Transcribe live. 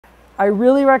I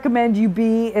really recommend you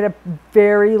be in a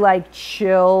very like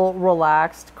chill,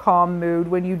 relaxed, calm mood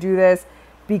when you do this,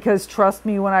 because trust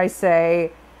me when I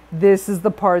say this is the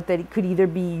part that could either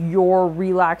be your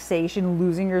relaxation,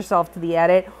 losing yourself to the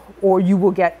edit, or you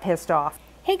will get pissed off.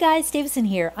 Hey guys, Davison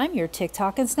here. I'm your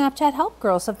TikTok and Snapchat help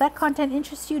girl. So if that content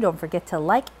interests you, don't forget to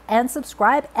like and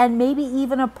subscribe and maybe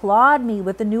even applaud me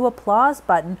with the new applause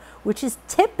button, which is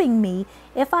tipping me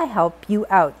if I help you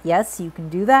out. Yes, you can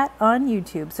do that on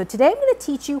YouTube. So today I'm going to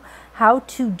teach you how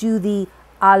to do the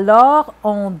Alors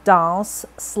on danse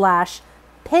 /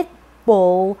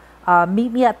 Pitbull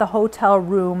meet me at the hotel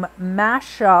room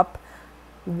mashup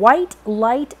white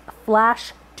light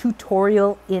flash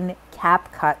tutorial in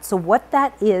Capcut. So what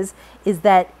that is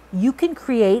that you can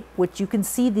create, which you can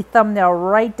see the thumbnail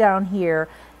right down here,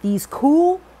 these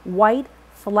cool white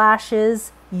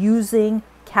flashes using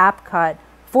Capcut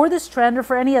for this trend or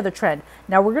for any other trend.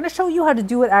 Now we're going to show you how to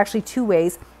do it actually two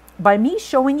ways. By me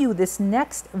showing you this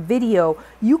next video,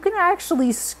 you can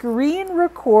actually screen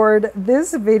record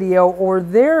this video or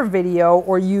their video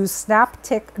or use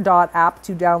snaptic.app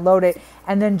to download it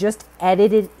and then just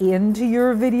edit it into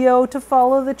your video to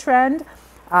follow the trend.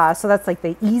 So that's like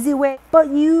the easy way, but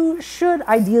you should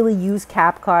ideally use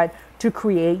Capcut to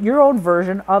create your own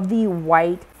version of the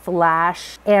white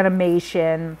flash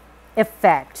animation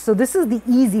effect. So this is the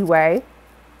easy way.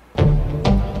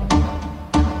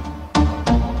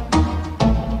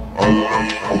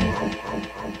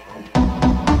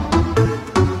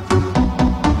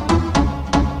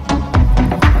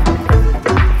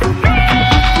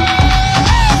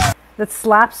 That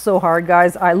slaps so hard,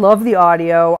 guys. I love the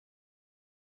audio.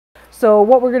 So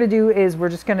what we're going to do is we're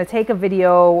just going to take a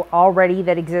video already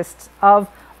that exists of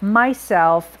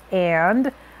myself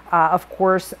and of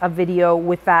course a video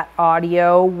with that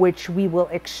audio, which we will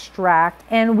extract,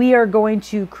 and we are going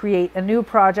to create a new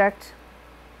project.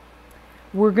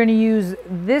 We're going to use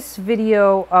this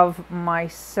video of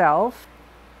myself,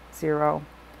 0.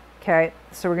 Okay,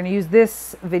 so we're going to use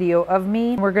this video of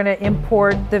me. We're going to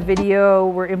import the video.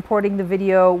 We're importing the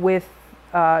video with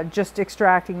just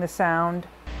extracting the sound.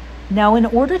 Now, in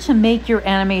order to make your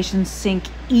animation sync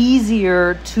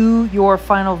easier to your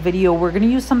final video, we're going to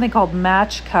use something called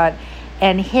Match Cut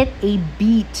and hit a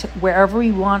beat wherever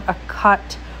we want a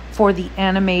cut for the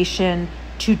animation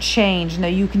to change. Now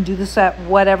you can do this at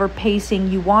whatever pacing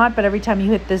you want, but every time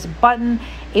you hit this button,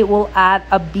 it will add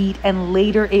a beat, and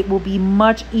later it will be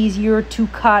much easier to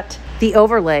cut the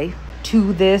overlay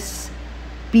to this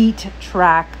beat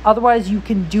track. Otherwise, you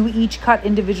can do each cut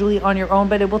individually on your own,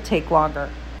 but it will take longer.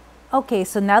 Okay,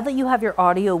 so now that you have your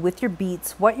audio with your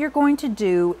beats, what you're going to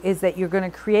do is that you're going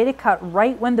to create a cut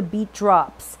right when the beat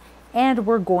drops, and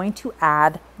we're going to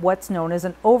add what's known as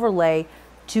an overlay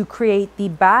to create the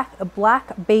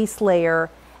black base layer,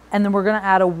 and then we're going to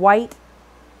add a white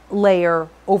layer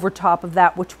over top of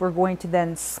that, which we're going to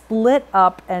then split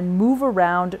up and move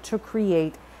around to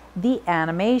create the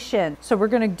animation. So we're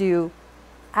going to do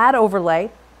add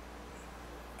overlay,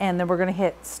 and then we're going to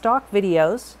hit stock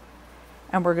videos,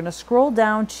 and we're going to scroll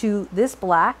down to this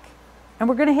black, and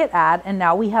we're going to hit add, and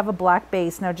now we have a black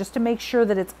base. Now just to make sure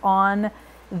that it's on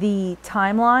the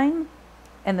timeline,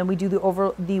 and then we do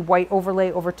the white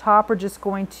overlay over top, we're just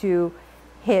going to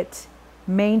hit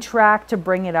main track to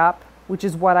bring it up, which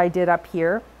is what I did up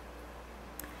here.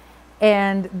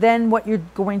 And then what you're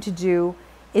going to do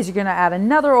is you're going to add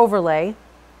another overlay,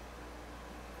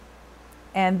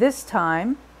 and this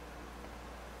time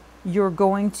you're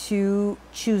going to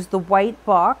choose the white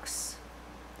box,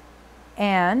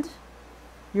 and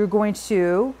you're going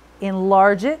to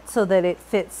enlarge it so that it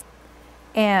fits,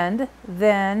 and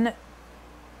then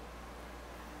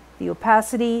the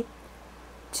opacity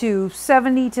to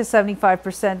 70 to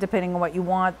 75%, depending on what you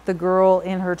want. The girl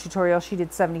in her tutorial, she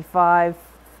did 75.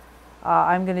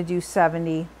 I'm going to do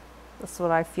 70. That's what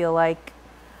I feel like.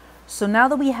 So now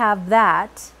that we have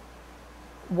that,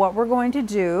 what we're going to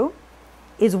do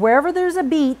is wherever there's a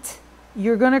beat,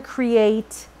 you're going to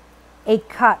create a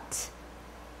cut.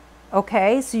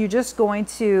 Okay, so you're just going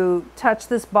to touch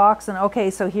this box and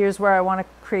okay, so here's where I want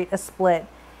to create a split,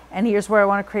 and here's where I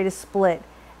want to create a split.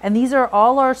 And these are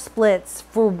all our splits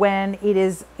for when it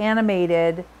is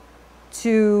animated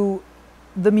to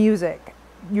the music.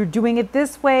 You're doing it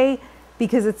this way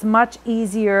because it's much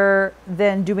easier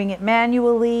than doing it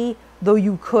manually, though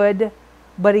you could,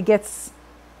 but it gets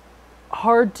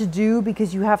hard to do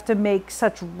because you have to make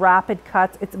such rapid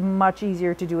cuts. It's much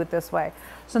easier to do it this way.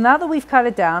 So now that we've cut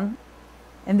it down,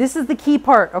 and this is the key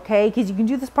part, okay, because you can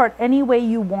do this part any way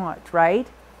you want, right?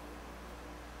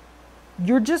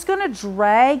 You're just going to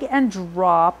drag and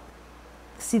drop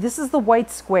see, this is the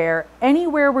white square,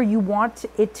 anywhere where you want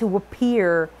it to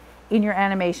appear in your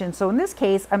animation. So in this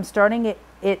case, I'm starting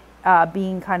it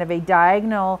being kind of a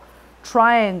diagonal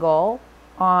triangle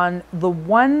on the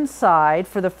one side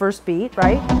for the first beat,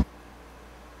 right?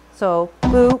 So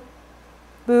boop,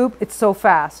 boop, it's so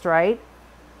fast, right?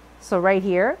 So right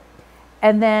here.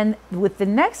 And then with the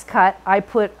next cut,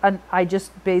 I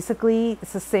just basically,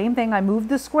 it's the same thing. I move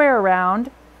the square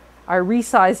around, I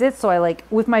resize it. So I like,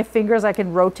 with my fingers, I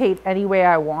can rotate any way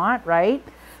I want, right?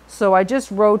 So I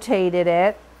just rotated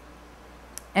it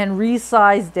and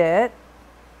resized it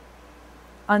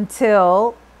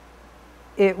until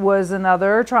it was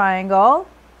another triangle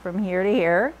from here to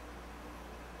here.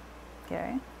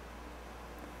 Okay.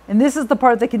 And this is the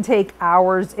part that can take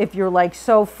hours if you're like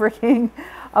so freaking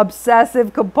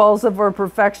obsessive, compulsive, or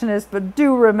perfectionist. But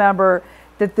do remember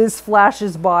that this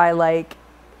flashes by like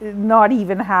not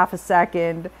even half a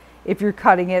second if you're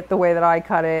cutting it the way that I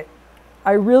cut it.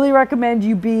 I really recommend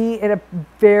you be in a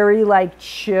very like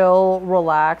chill,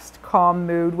 relaxed, calm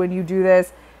mood when you do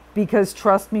this, because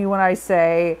trust me when I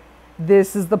say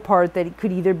this is the part that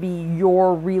could either be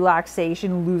your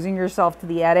relaxation, losing yourself to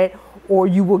the edit, or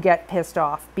you will get pissed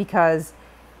off, because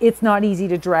it's not easy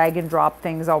to drag and drop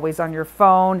things always on your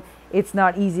phone. It's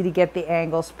not easy to get the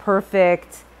angles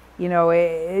perfect. You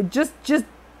know, just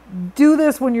do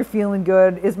this when you're feeling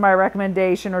good is my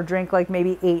recommendation, or drink like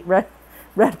maybe 8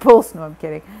 Red Bulls. No, I'm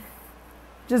kidding.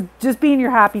 Just be in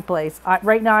your happy place.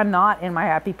 Right now I'm not in my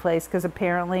happy place because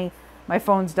apparently my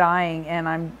phone's dying and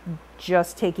I'm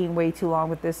just taking way too long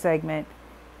with this segment.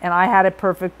 And I had it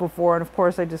perfect before, and of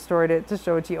course I distorted it to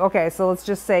show it to you. Okay, so let's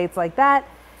just say it's like that.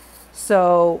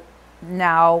 So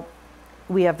now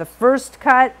we have the first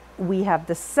cut, we have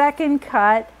the second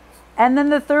cut, and then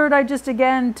the third, I just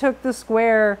again took the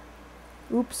square.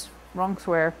 Oops, wrong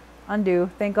square. Undo.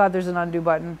 Thank God there's an undo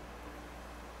button.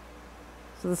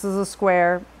 So this is a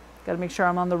square. Got to make sure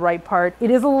I'm on the right part. It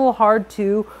is a little hard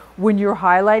too when you're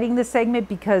highlighting the segment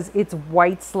because it's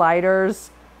white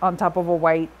sliders on top of a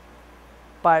white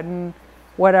button.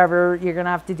 Whatever, you're going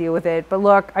to have to deal with it. But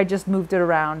look, I just moved it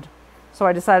around. So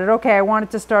I decided, okay, I want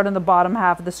it to start on the bottom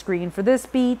half of the screen for this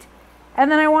beat. And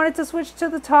then I wanted to switch to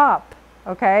the top.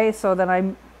 Okay, so then I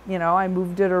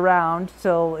moved it around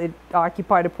till it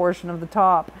occupied a portion of the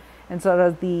top. And so it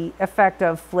has the effect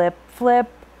of flip, flip,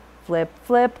 flip,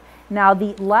 flip. Now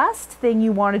the last thing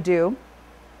you want to do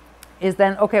is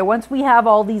then, okay, once we have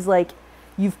all these, like,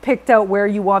 you've picked out where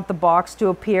you want the box to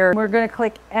appear, we're going to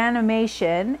click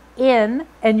animation in,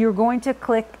 and you're going to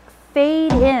click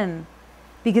fade in,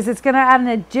 because it's going to add an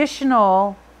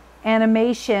additional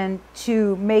animation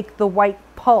to make the white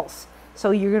pulse.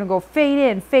 So you're going to go fade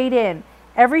in, fade in.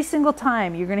 Every single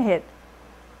time you're going to hit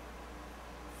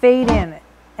fade in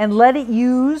and let it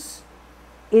use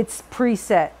its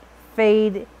preset.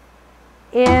 Fade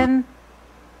in,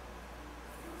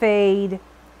 fade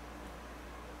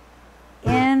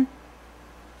in,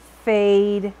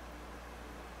 fade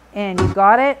in. You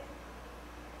got it?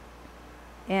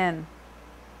 In.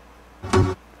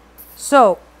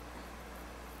 So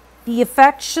the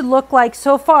effect should look like,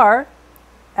 so far,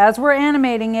 as we're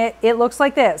animating it, it looks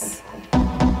like this.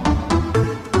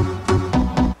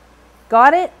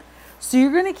 Got it? So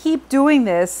you're going to keep doing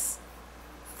this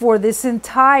for this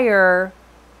entire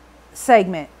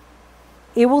segment.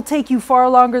 It will take you far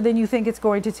longer than you think it's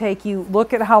going to take you.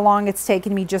 Look at how long it's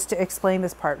taken me just to explain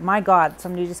this part. My God,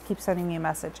 somebody just keeps sending me a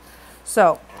message.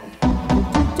 So,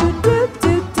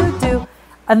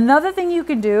 another thing you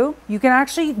can do, you can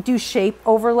actually do shape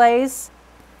overlays,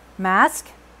 mask,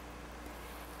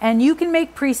 and you can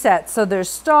make presets. So there's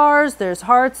stars, there's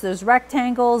hearts, there's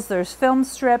rectangles, there's film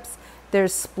strips,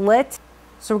 there's split.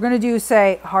 So we're going to do,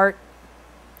 say, heart,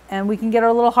 and we can get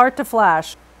our little heart to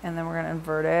flash. And then we're going to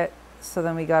invert it. So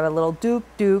then we got a little doop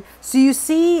doop. So you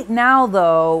see now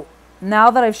though,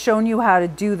 now that I've shown you how to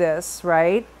do this,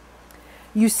 right?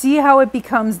 You see how it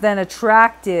becomes then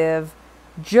attractive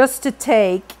just to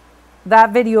take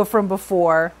that video from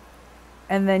before,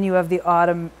 and then you have the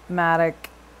automatic,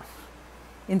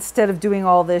 instead of doing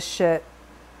all this shit.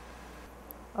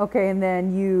 Okay, and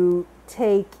then you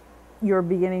take your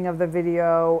beginning of the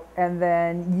video and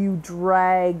then you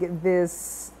drag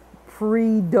this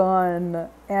pre-done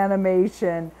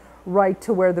animation right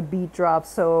to where the beat drops.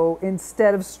 So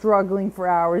instead of struggling for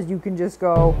hours, you can just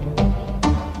go.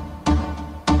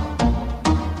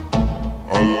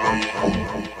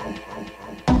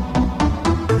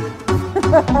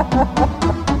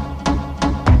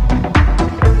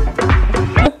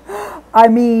 I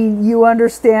mean, you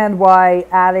understand why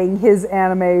adding his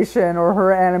animation or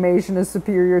her animation is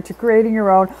superior to creating your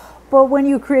own. but when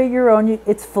you create your own,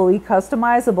 it's fully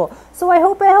customizable. So I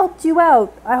hope I helped you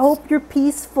out. I hope you're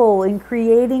peaceful in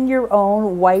creating your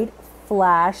own white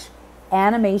flash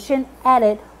animation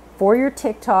edit for your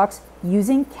TikToks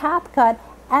using Capcut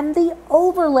and the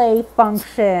overlay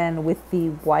function with the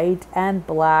white and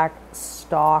black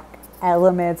stock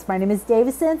elements. My name is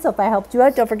Davison, so if I helped you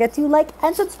out, don't forget to like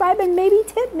and subscribe and maybe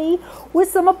tip me with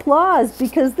some applause,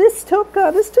 because this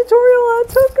tutorial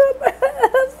took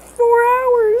 4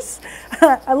 hours.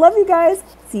 I love you guys.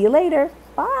 See you later.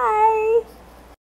 Bye.